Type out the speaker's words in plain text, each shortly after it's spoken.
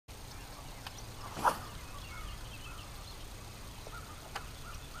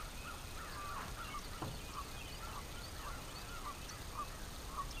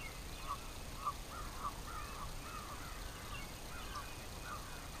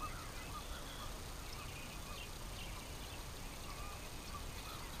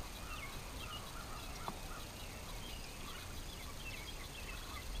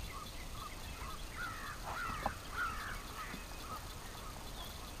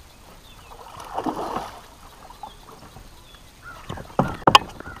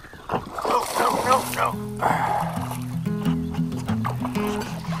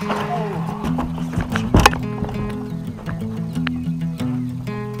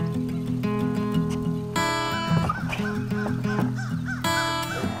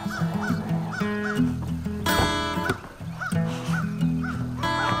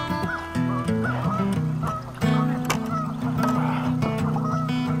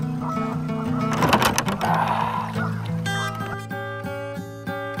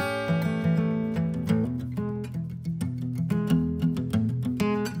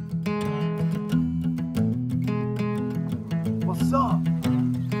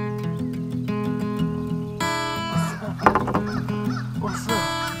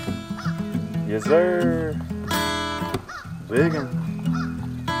Yes, sir. Big 'un.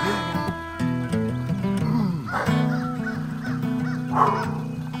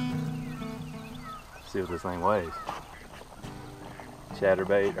 See what this thing weighs.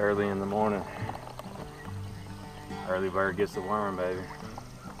 Chatterbait early in the morning. Early bird gets the worm, baby.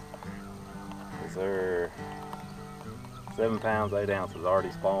 Yes, sir. 7 pounds, 8 ounces,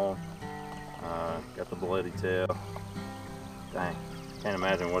 already spawned. Got the bloody tail. Dang, can't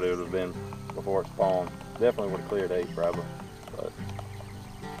imagine what it would have been before it spawned. Definitely would have cleared 8 probably, but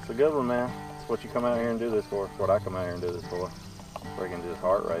it's a good one, man. It's what you come out here and do this for. It's what I come out here and do this for. Freaking just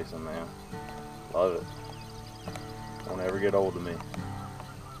heart racing, man. Love it. Won't ever get old to me.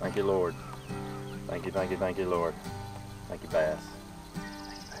 Thank you, Lord. Thank you, thank you, thank you, Lord. Thank you, bass.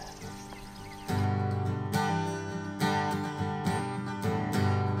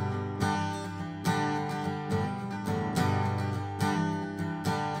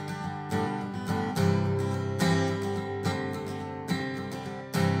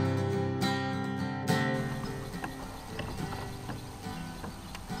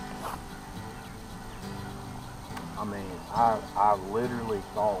 I mean, I literally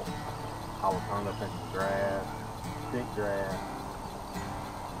thought I was hung up in the grass, thick grass.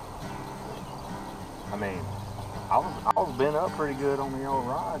 I mean, I was bent up pretty good on the old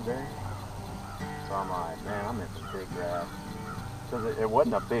rod there. So I'm like, man, I'm in some thick grass. Because it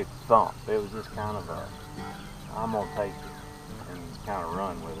wasn't a big thump. It was just kind of a, I'm going to take it and kind of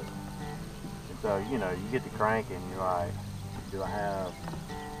run with it. And so, you know, you get to cranking, you're like, do I have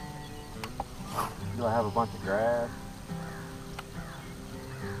a bunch of grass?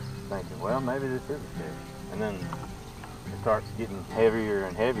 Thinking, well, maybe this is a fish. And then it starts getting heavier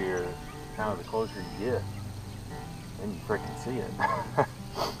and heavier, kind of the closer you get. Then you freaking see it.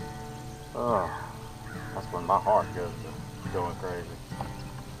 Oh, that's when my heart goes going crazy.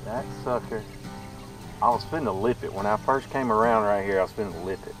 That sucker, I was finna lip it. When I first came around right here, I was finna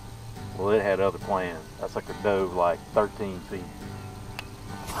lip it. Well, it had other plans. That sucker dove like 13 feet.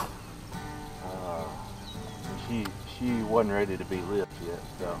 And she wasn't ready to be lipped yet,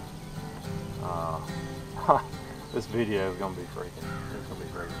 so this video is gonna be freaking, it's gonna be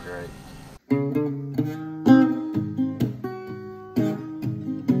freaking great.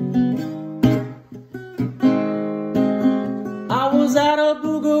 I was at a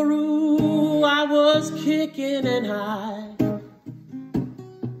boogaroo, I was kicking and high.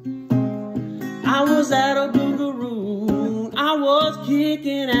 I was at a boogaroo, I was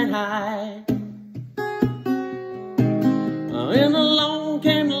kicking and high. And along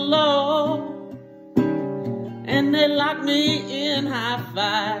came the law, and they locked me in high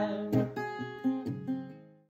five.